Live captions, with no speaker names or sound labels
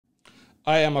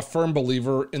I am a firm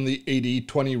believer in the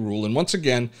 80-20 rule, and once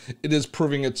again, it is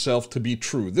proving itself to be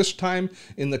true. This time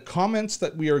in the comments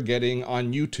that we are getting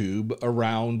on YouTube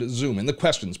around Zoom, and the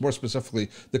questions, more specifically,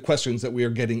 the questions that we are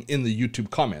getting in the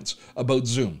YouTube comments about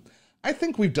Zoom. I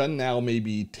think we've done now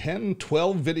maybe 10,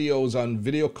 12 videos on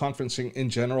video conferencing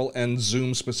in general and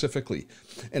Zoom specifically.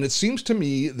 And it seems to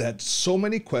me that so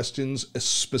many questions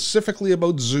specifically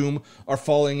about Zoom are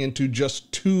falling into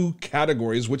just two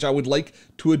categories, which I would like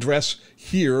to address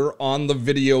here on the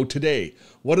video today.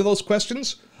 What are those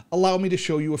questions? Allow me to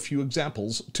show you a few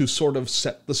examples to sort of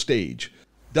set the stage.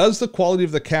 Does the quality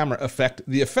of the camera affect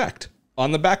the effect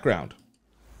on the background?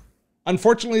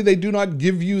 Unfortunately, they do not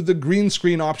give you the green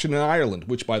screen option in Ireland,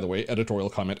 which, by the way,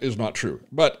 editorial comment is not true.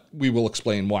 But we will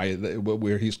explain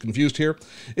where he's confused here.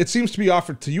 It seems to be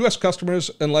offered to U.S.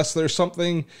 customers unless there's some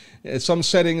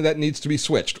setting that needs to be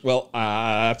switched. Well,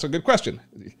 that's a good question.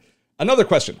 Another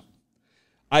question.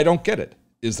 I don't get it.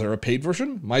 Is there a paid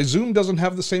version? My Zoom doesn't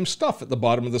have the same stuff at the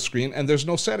bottom of the screen, and there's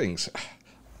no settings.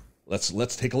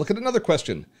 Let's take a look at another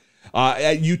question.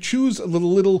 You choose the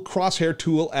little crosshair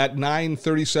tool at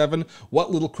 9:37. What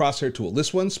little crosshair tool?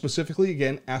 This one specifically,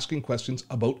 again, asking questions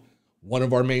about one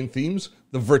of our main themes,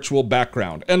 the virtual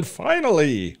background. And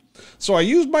finally, so I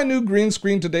used my new green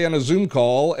screen today on a Zoom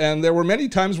call, and there were many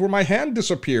times where my hand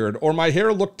disappeared or my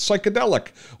hair looked psychedelic.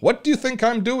 What do you think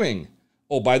I'm doing?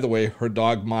 Oh, by the way, her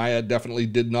dog Maya definitely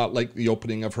did not like the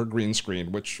opening of her green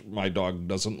screen, which my dog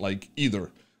doesn't like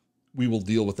either. We will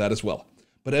deal with that as well.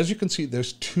 But as you can see,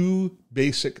 there's two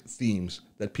basic themes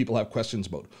that people have questions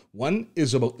about. One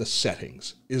is about the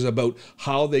settings, is about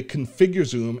how they configure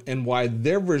Zoom and why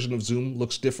their version of Zoom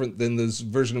looks different than this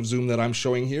version of Zoom that I'm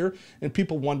showing here. And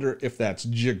people wonder if that's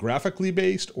geographically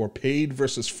based or paid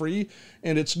versus free.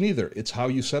 And it's neither. It's how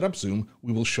you set up Zoom.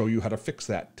 We will show you how to fix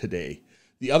that today.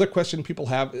 The other question people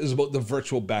have is about the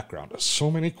virtual background. So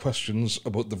many questions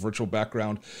about the virtual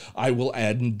background. I will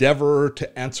endeavor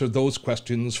to answer those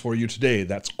questions for you today.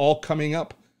 That's all coming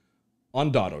up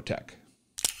on Dottotech.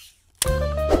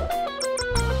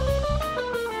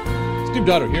 Steve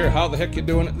Dotto here. How the heck you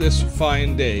doing this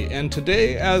fine day? And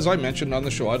today, as I mentioned on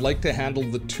the show, I'd like to handle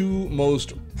the two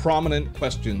most prominent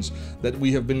questions that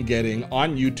we have been getting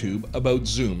on YouTube about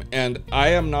Zoom. And I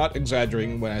am not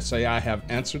exaggerating when I say I have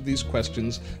answered these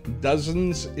questions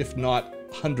dozens, if not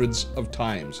hundreds of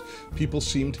times. People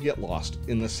seem to get lost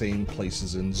in the same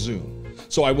places in Zoom.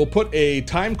 So I will put a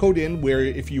time code in where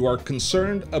if you are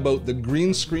concerned about the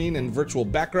green screen and virtual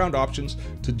background options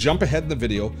to jump ahead in the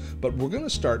video, but we're going to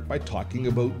start by talking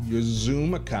about your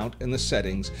Zoom account and the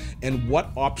settings and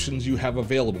what options you have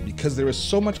available, because there is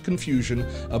so much confusion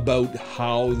about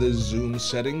how the Zoom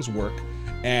settings work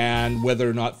and whether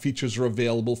or not features are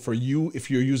available for you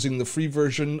if you're using the free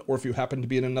version or if you happen to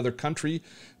be in another country.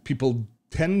 People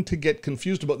tend to get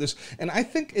confused about this, and I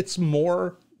think it's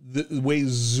more the way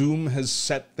Zoom has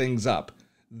set things up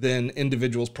than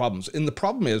individuals' problems. And the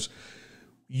problem is,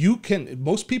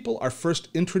 most people are first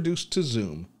introduced to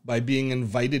Zoom by being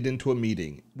invited into a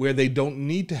meeting where they don't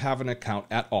need to have an account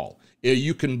at all.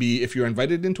 You can be, if you're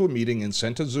invited into a meeting and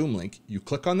sent a Zoom link, you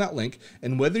click on that link,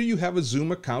 and whether you have a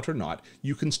Zoom account or not,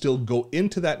 you can still go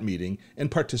into that meeting and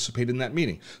participate in that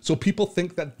meeting. So people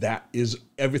think that that is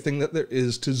everything that there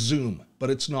is to Zoom, but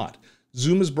it's not.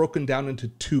 Zoom is broken down into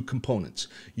two components: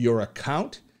 your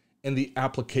account and the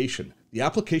application. The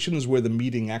application is where the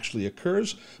meeting actually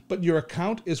occurs, but your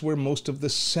account is where most of the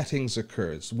settings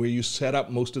occurs, where you set up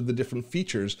most of the different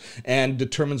features and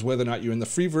determines whether or not you're in the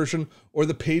free version or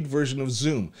the paid version of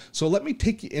Zoom. So let me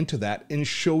take you into that and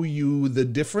show you the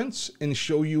difference and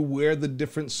show you where the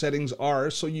different settings are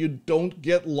so you don't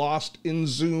get lost in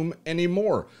Zoom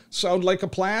anymore. Sound like a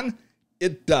plan?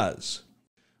 It does.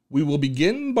 We will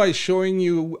begin by showing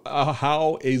you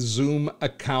how a Zoom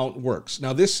account works.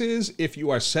 Now, this is if you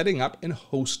are setting up and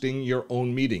hosting your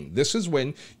own meeting. This is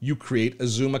when you create a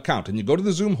Zoom account and you go to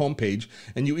the Zoom homepage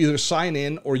and you either sign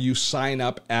in or you sign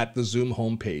up at the Zoom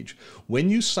homepage. When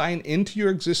you sign into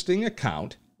your existing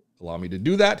account, allow me to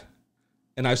do that,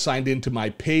 and I've signed into my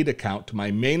paid account, to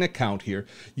my main account here,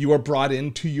 you are brought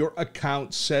into your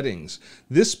account settings.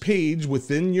 This page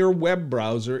within your web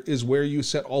browser is where you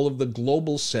set all of the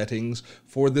global settings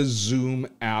for the Zoom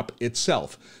app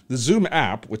itself. The Zoom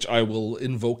app, which I will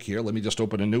invoke here, let me just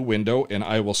open a new window and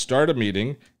I will start a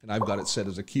meeting, and I've got it set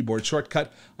as a keyboard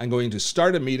shortcut. I'm going to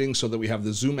start a meeting so that we have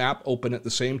the Zoom app open at the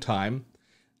same time.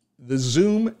 The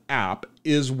Zoom app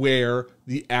is where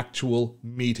the actual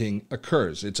meeting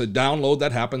occurs. It's a download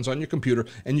that happens on your computer,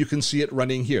 and you can see it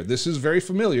running here. This is very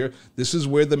familiar. This is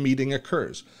where the meeting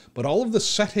occurs. But all of the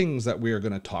settings that we are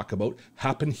going to talk about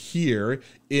happen here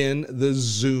in the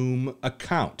Zoom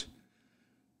account.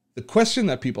 The question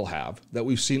that people have that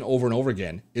we've seen over and over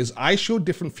again is I show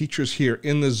different features here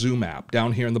in the Zoom app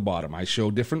down here in the bottom. I show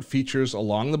different features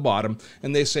along the bottom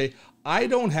and they say, I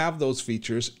don't have those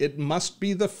features. It must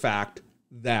be the fact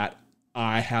that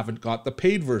I haven't got the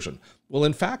paid version. Well,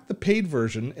 in fact, the paid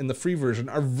version and the free version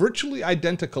are virtually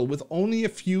identical with only a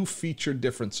few feature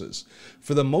differences.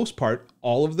 For the most part,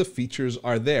 all of the features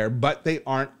are there, but they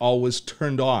aren't always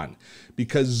turned on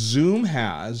because Zoom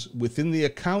has, within the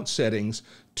account settings,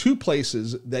 two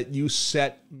places that you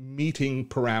set meeting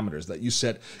parameters, that you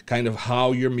set kind of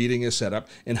how your meeting is set up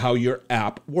and how your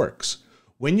app works.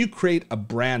 When you create a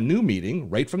brand new meeting,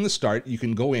 right from the start, you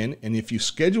can go in and if you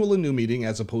schedule a new meeting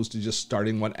as opposed to just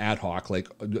starting one ad hoc, like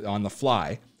on the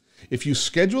fly, if you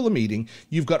schedule a meeting,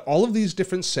 you've got all of these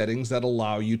different settings that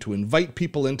allow you to invite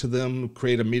people into them,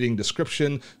 create a meeting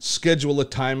description, schedule a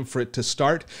time for it to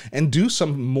start, and do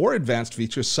some more advanced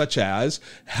features such as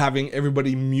having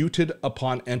everybody muted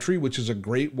upon entry, which is a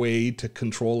great way to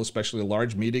control especially a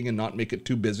large meeting and not make it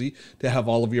too busy to have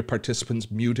all of your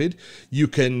participants muted. You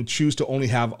can choose to only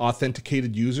have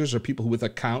authenticated users or people with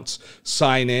accounts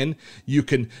sign in. You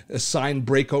can assign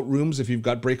breakout rooms if you've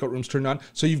got breakout rooms turned on.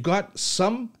 So you've got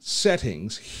some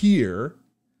settings here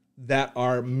that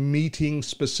are meeting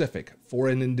specific for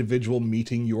an individual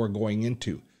meeting you're going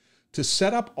into. To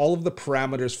set up all of the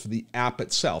parameters for the app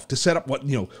itself, to set up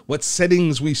what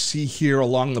settings we see here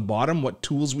along the bottom, what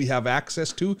tools we have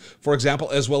access to, for example,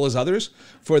 as well as others,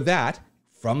 for that,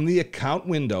 from the account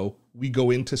window, we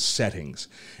go into settings.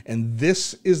 And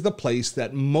this is the place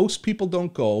that most people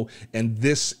don't go. And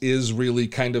this is really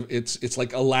kind of, it's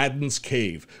like Aladdin's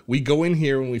cave. We go in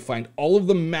here and we find all of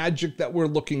the magic that we're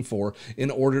looking for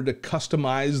in order to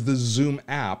customize the Zoom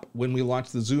app when we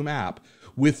launch the Zoom app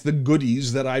with the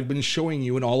goodies that I've been showing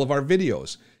you in all of our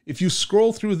videos. If you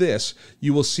scroll through this,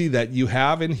 you will see that you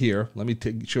have in here, let me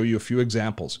show you a few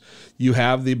examples. You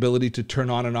have the ability to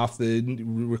turn on and off the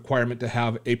requirement to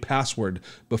have a password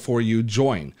before you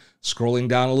join. Scrolling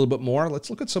down a little bit more,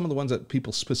 let's look at some of the ones that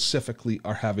people specifically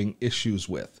are having issues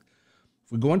with.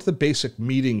 If we go into the basic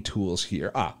meeting tools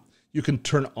here, you can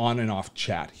turn on and off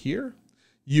chat here.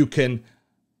 You can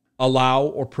allow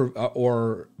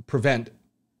or prevent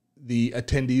the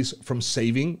attendees from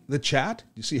saving the chat.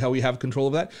 You see how we have control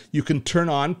of that? You can turn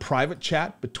on private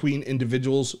chat between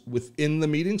individuals within the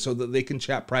meeting so that they can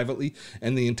chat privately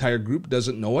and the entire group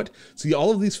doesn't know it. See,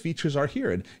 all of these features are here.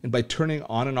 And by turning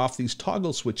on and off these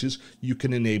toggle switches, you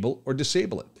can enable or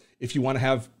disable it. If you want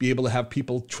to be able to have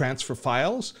people transfer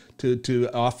files to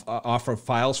offer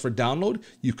files for download,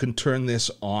 you can turn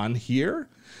this on here.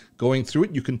 Going through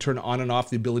it, you can turn on and off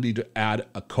the ability to add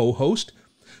a co-host.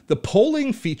 The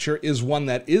polling feature is one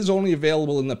that is only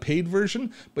available in the paid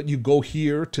version, but you go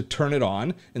here to turn it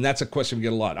on. And that's a question we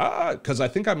get a lot. Because I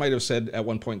think I might have said at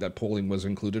one point that polling was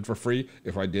included for free.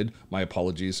 If I did, my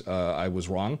apologies. I was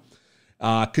wrong.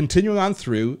 Continuing on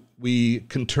through, we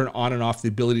can turn on and off the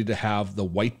ability to have the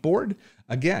whiteboard.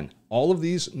 Again,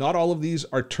 not all of these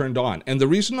are turned on. And the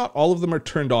reason not all of them are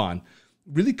turned on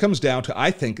really comes down to,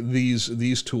 I think,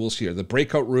 these tools here, the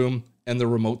breakout room and the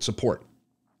remote support.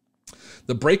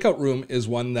 The breakout room is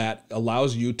one that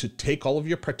allows you to take all of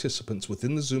your participants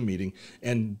within the Zoom meeting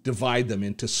and divide them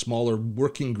into smaller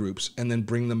working groups and then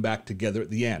bring them back together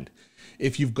at the end.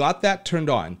 If you've got that turned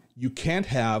on, you can't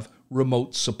have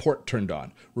remote support turned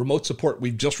on. Remote support,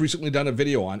 we've just recently done a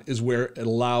video on, is where it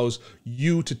allows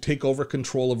you to take over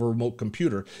control of a remote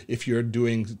computer if you're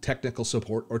doing technical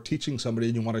support or teaching somebody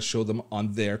and you want to show them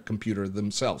on their computer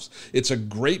themselves. It's a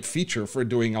great feature for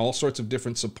doing all sorts of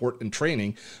different support and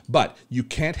training, but you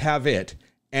can't have it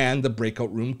and the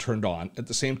breakout room turned on at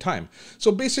the same time.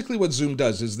 So basically what Zoom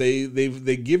does is they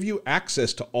give you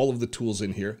access to all of the tools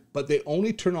in here, but they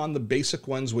only turn on the basic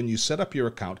ones when you set up your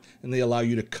account, and they allow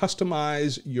you to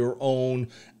customize your own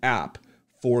app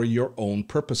for your own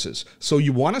purposes. So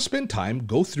you want to spend time,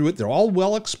 go through it. They're all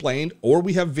well explained, or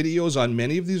we have videos on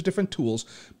many of these different tools.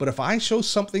 But if I show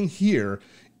something here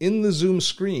in the Zoom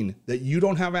screen that you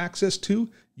don't have access to,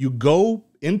 you go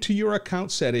into your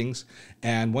account settings,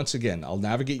 and once again, I'll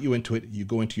navigate you into it. You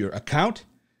go into your account,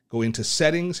 go into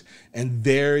settings, and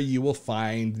there you will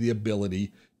find the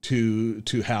ability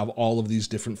to have all of these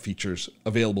different features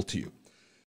available to you.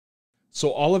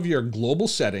 So all of your global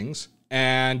settings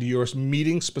and your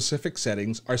meeting specific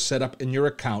settings are set up in your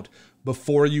account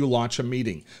before you launch a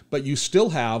meeting. But you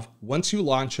still have, once you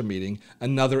launch a meeting,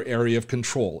 another area of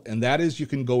control. And that is you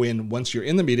can go in once you're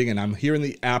in the meeting, and I'm here in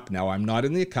the app now. I'm not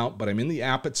in the account, but I'm in the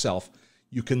app itself.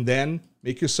 You can then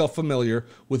make yourself familiar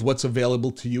with what's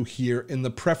available to you here in the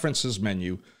preferences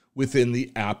menu, within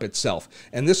the app itself.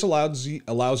 And this allows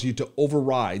you to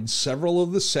override several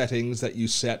of the settings that you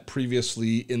set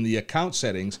previously in the account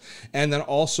settings, and then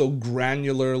also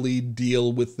granularly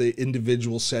deal with the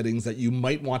individual settings that you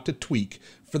might want to tweak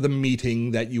for the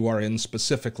meeting that you are in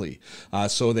specifically.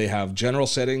 So they have general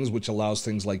settings, which allows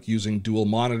things like using dual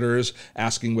monitors,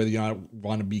 asking whether you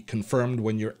want to be confirmed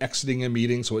when you're exiting a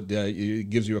meeting, so it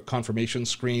gives you a confirmation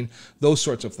screen, those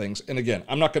sorts of things. And again,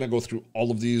 I'm not going to go through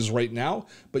all of these right now,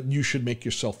 but you should make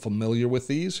yourself familiar with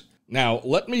these. Now,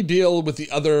 let me deal with the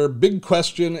other big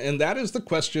question, and that is the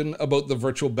question about the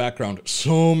virtual background.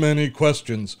 So many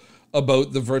questions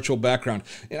about the virtual background.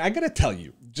 And I got to tell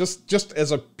you, just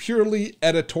as a purely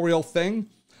editorial thing,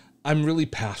 I'm really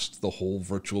past the whole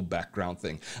virtual background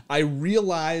thing. I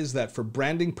realize that for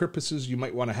branding purposes, you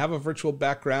might want to have a virtual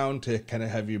background to kind of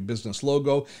have your business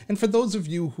logo. And for those of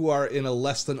you who are in a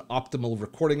less than optimal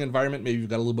recording environment, maybe you've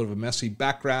got a little bit of a messy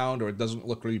background or it doesn't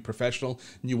look really professional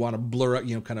and you want to blur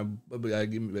it, kind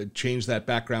of change that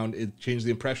background, change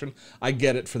the impression. I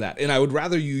get it for that. And I would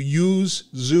rather you use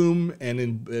Zoom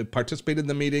and participate in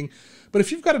the meeting. But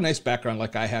if you've got a nice background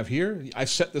like I have here, I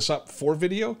set this up for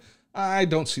video, I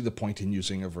don't see the point in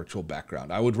using a virtual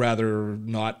background. I would rather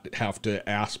not have to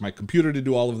ask my computer to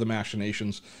do all of the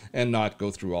machinations and not go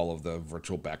through all of the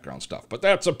virtual background stuff. But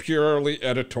that's a purely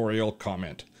editorial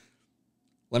comment.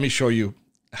 Let me show you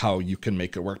how you can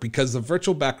make it work, because the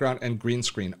virtual background and green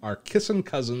screen are kissing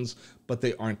cousins, but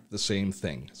they aren't the same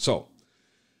thing. So,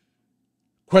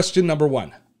 question number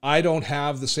one. I don't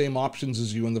have the same options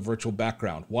as you in the virtual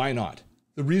background. Why not?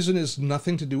 The reason is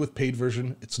nothing to do with paid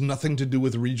version. It's nothing to do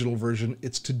with regional version.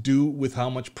 It's to do with how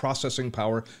much processing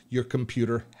power your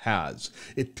computer has.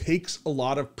 It takes a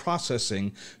lot of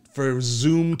processing for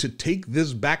Zoom to take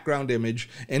this background image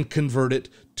and convert it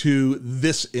to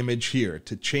this image here,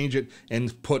 to change it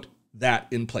and put that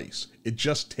in place. It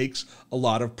just takes a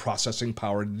lot of processing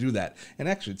power to do that. And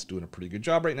actually it's doing a pretty good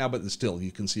job right now, but still,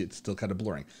 you can see it's still kind of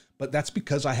blurring. But that's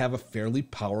because I have a fairly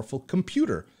powerful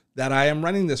computer that I am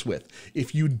running this with.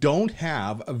 If you don't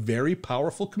have a very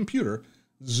powerful computer,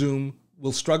 Zoom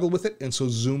will struggle with it, and so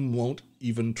Zoom won't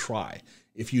even try.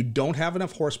 If you don't have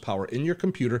enough horsepower in your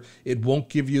computer, it won't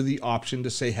give you the option to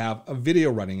say have a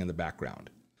video running in the background.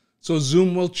 So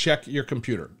Zoom will check your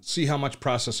computer, see how much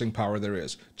processing power there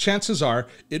is. Chances are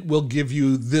it will give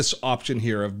you this option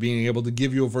here of being able to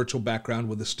give you a virtual background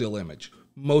with a still image.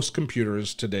 Most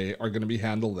computers today are going to be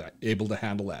able to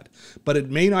handle that. But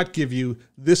it may not give you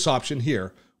this option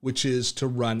here, which is to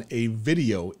run a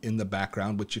video in the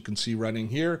background, which you can see running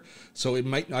here. So it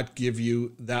might not give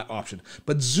you that option.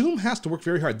 But Zoom has to work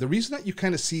very hard. The reason that you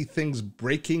kind of see things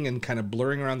breaking and kind of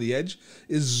blurring around the edge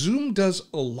is Zoom does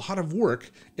a lot of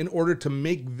work in order to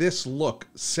make this look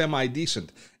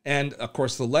semi-decent. And of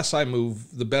course, the less I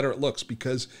move, the better it looks,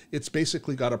 because it's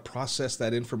basically got to process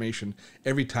that information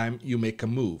every time you make a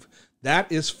move.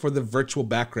 That is for the virtual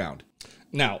background.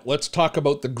 Now, let's talk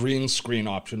about the green screen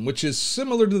option, which is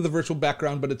similar to the virtual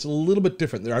background, but it's a little bit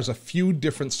different. There's a few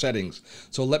different settings.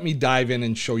 So let me dive in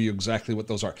and show you exactly what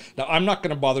those are. Now, I'm not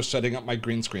going to bother setting up my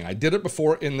green screen. I did it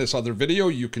before in this other video.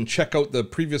 You can check out the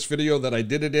previous video that I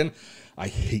did it in. I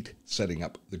hate setting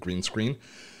up the green screen.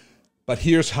 But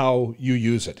here's how you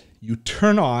use it. You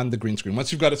turn on the green screen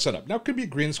once you've got it set up. Now, it can be a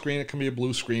green screen, it can be a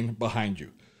blue screen behind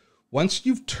you. Once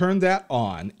you've turned that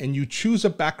on and you choose a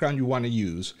background you want to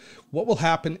use, what will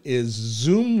happen is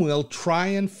Zoom will try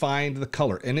and find the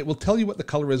color, and it will tell you what the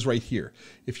color is right here.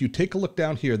 If you take a look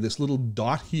down here, this little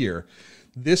dot here,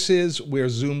 this is where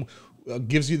Zoom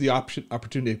gives you the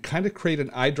opportunity to kind of create an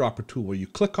eyedropper tool where you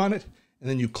click on it, and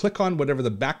then you click on whatever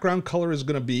the background color is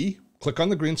going to be. Click on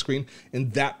the green screen,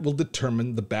 and that will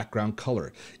determine the background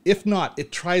color. If not,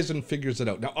 it tries and figures it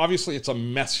out. Now, obviously, it's a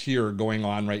mess here going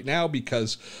on right now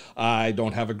because I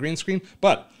don't have a green screen.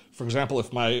 But, for example,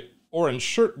 if my orange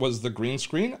shirt was the green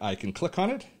screen, I can click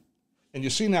on it. And you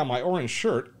see now my orange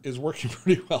shirt is working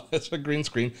pretty well as a green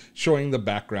screen, showing the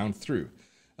background through.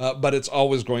 But it's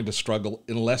always going to struggle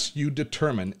unless you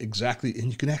determine exactly,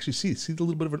 and you can actually see the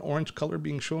little bit of an orange color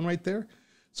being shown right there?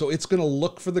 So it's going to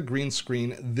look for the green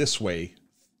screen this way,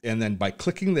 and then by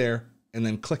clicking there and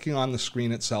then clicking on the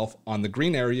screen itself on the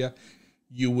green area,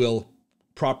 you will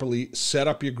properly set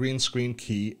up your green screen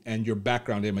key, and your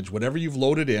background image, whatever you've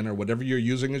loaded in or whatever you're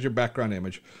using as your background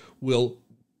image, will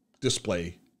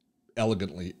display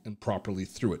elegantly and properly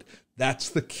through it. That's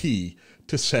the key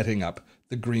to setting up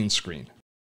the green screen.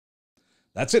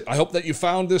 That's it. I hope that you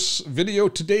found this video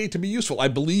today to be useful. I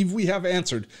believe we have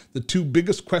answered the two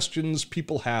biggest questions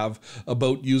people have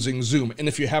about using Zoom. And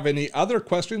if you have any other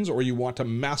questions or you want to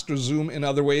master Zoom in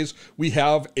other ways, we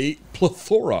have a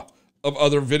plethora of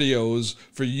other videos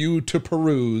for you to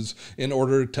peruse in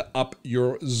order to up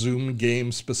your Zoom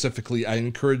game specifically. I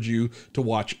encourage you to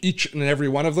watch each and every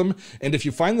one of them. And if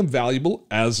you find them valuable,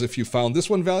 as if you found this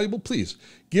one valuable, please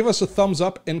give us a thumbs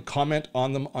up and comment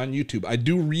on them on YouTube. I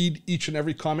do read each and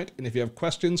every comment, and if you have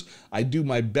questions, I do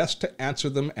my best to answer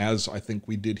them, as I think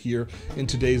we did here in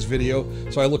today's video.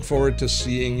 So I look forward to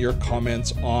seeing your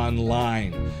comments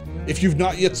online. If you've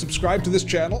not yet subscribed to this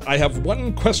channel, I have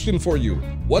one question for you.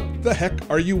 What the heck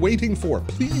are you waiting for?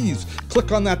 Please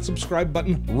click on that subscribe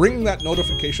button, ring that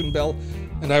notification bell,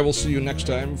 and I will see you next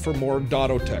time for more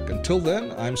Dotto Tech. Until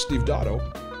then, I'm Steve Dotto.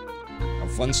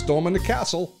 Have fun storming the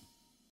castle.